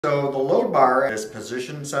So the load bar is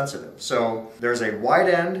position sensitive. So there's a wide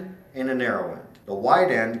end and a narrow end. The wide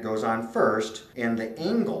end goes on first, and the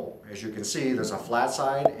angle, as you can see, there's a flat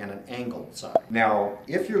side and an angled side. Now,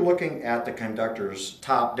 if you're looking at the conductors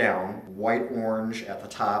top down, white, orange at the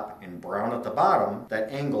top and brown at the bottom, that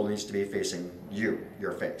angle needs to be facing you,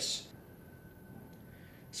 your face.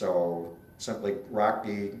 So simply rock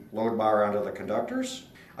the load bar onto the conductors.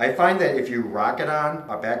 I find that if you rock it on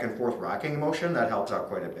a back and forth rocking motion, that helps out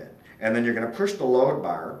quite a bit. And then you're going to push the load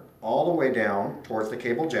bar all the way down towards the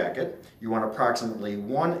cable jacket. You want approximately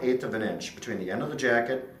 1/8 of an inch between the end of the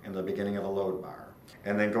jacket and the beginning of the load bar.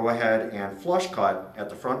 And then go ahead and flush cut at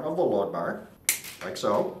the front of the load bar, like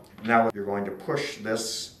so. Now you're going to push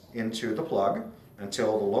this into the plug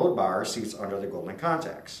until the load bar seats under the golden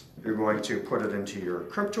contacts. You're going to put it into your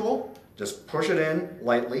crimp tool, just push it in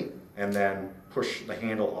lightly, and then push the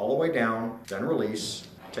handle all the way down, then release,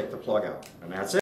 take the plug out, and that's it.